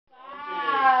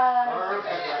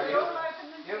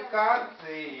can't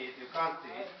see it. You can't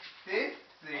see it. This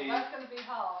is. That's going to be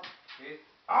hard. This.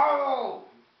 Oh.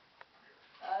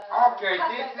 Okay,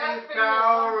 this is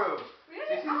Kaoru. Really?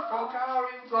 This is for Kaoru.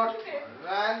 You got one.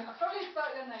 I probably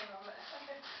spelled your name wrong.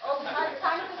 Oh,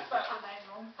 Santa spelled your name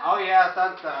wrong. Oh yeah,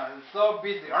 Santa. So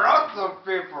busy. Lots of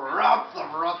people. Lots of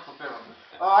people.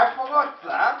 Oh, I forgot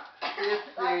that. This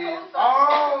is.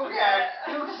 Oh yeah.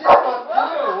 You should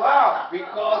too. Wow.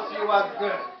 Because you are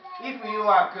good. If you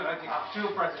are good, you have 2%.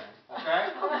 Okay.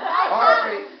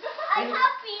 I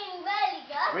have been very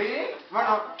good. Really? Well,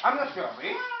 no, I'm not sure.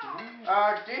 Wait.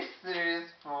 This is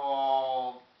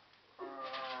for.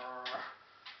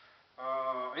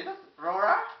 Is that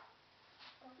Laura?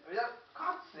 Is that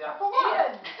can't see. I forgot.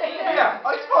 Ian. Yeah.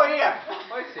 Oh, it's for Ian.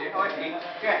 Oh, I see. Oh, I see.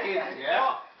 Yeah, it's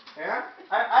yeah. Yeah.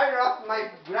 I lost my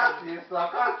glasses, so I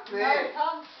can't see. No, you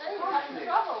can't see. You're having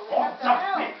trouble. We Oh, have to help.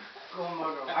 something. Come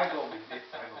on, I go with this.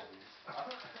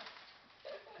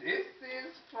 This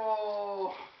is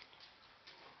for.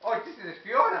 Oh, this is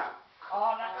Fiona.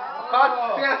 Oh, no.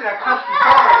 Fiona, I can't see.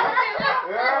 Sorry.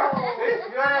 Yeah, this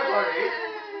Fiona got it.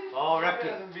 Oh, lucky.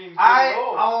 I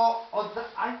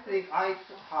think I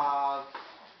have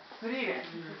 3 left.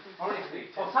 Only 3.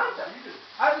 Oh, Santa.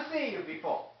 I've seen you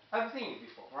before.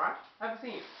 Right? I've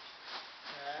seen you.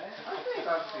 I think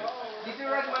I've seen you. Did you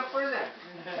like my present?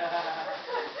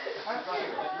 I've seen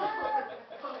you.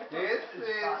 This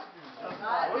is.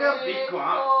 Oh, yeah, big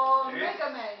one. This.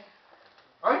 Megami.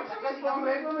 Oh, it's for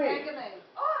Megami. Megami.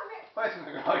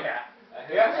 Oh, yeah.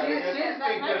 Yeah, she's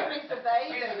been good. Megami's the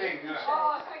baby. She's been good.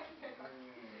 Oh, thank you.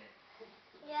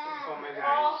 Yeah. Oh my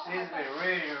God, she's been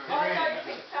really Oh, no, you good.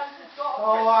 think Santa's got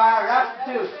Oh, that's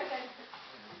 2.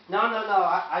 No,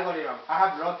 I got it wrong. I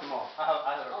have lots more. I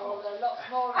have Oh, lots there are lots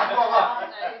more, I forgot.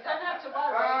 aren't there? You don't have to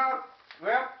worry. more.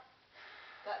 Well,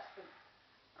 That's for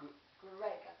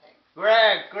Greg, I think.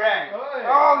 Greg. Oi.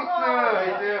 Oh, it's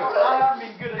good. I haven't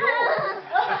been good at all.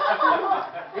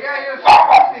 Yeah,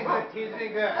 he's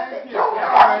been good. Thank you.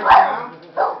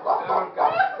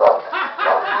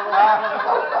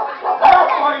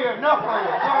 No for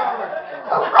you.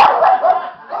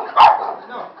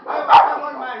 No, I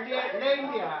want my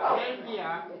reindeer.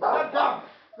 Not dog.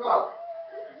 Go.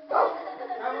 I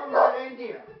want my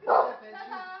reindeer.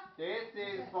 This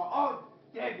is for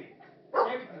David.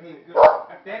 David's been good.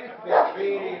 David's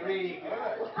been really good.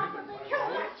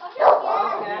 Okay,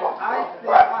 I think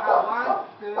I have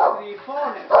 1, 2, 3, 4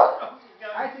 left.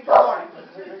 I think 4 left.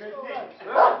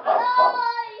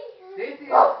 This is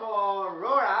for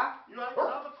Laura. You like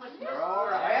another Christmas?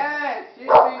 Laura. Yes, she's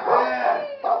been good.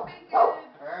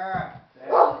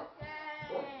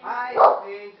 I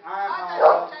think I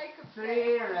have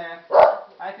 3 left.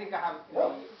 I think I have 3.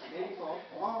 Maybe 4.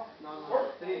 Oh, no,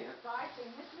 3.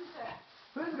 Exciting, isn't it?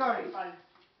 Who's got it?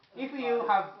 If you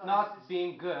have not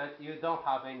been good, you don't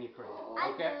have any present.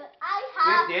 Okay?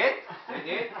 You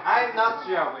did? I'm not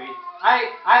sure which.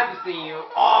 I've seen you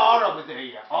all over the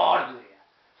year.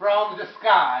 From the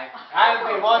sky. I've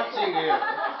been watching you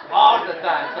all the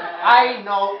time. So I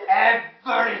know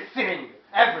everything.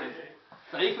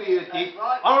 So if you did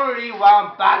only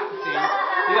one bad thing,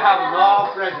 you have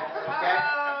no present. Okay?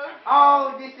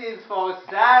 Oh, this is for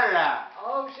Sarah.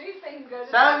 Oh, she's been good.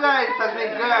 Sarah has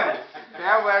been good.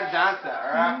 Very well done,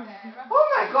 Sarah. Oh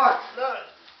my God! Look,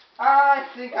 I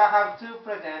think I have 2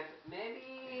 presents.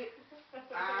 Maybe.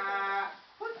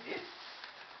 What's this?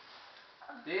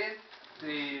 This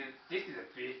is a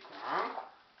big one.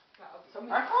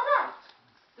 I forgot.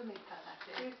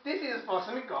 This is for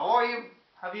Sumiko. Oh,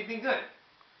 have you been good?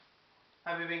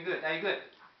 Are you good?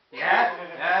 Yes.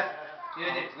 You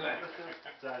did good.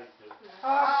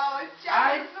 Oh,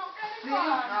 Jack's not going to I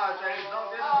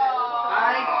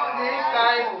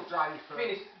cry. think I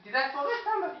finished. Did I forget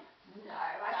somebody? No, I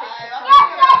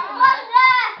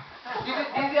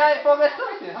Did I forget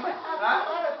something? Huh?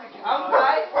 I'm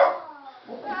right.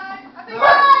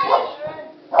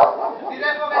 Did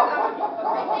I forget something?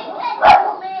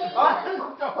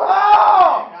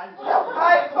 Oh! I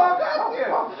forgot you.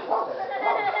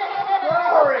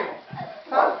 Sorry.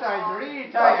 Sometimes really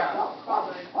tired.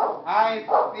 I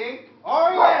think. Oh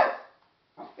yes.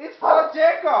 It's for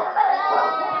Jacob.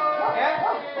 Yeah?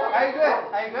 Are you good?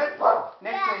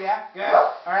 Next to you. Good.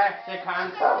 Alright, shake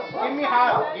hands. Give me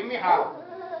hug.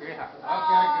 Okay,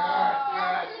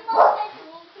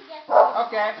 good.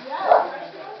 Okay.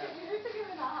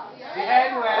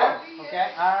 Behave well. Okay,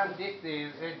 and this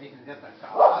is just a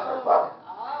card.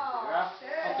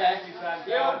 Okay.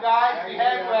 You guys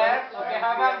behave well. Okay,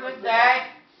 have a good day.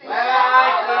 Bye bye.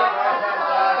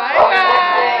 Bye bye.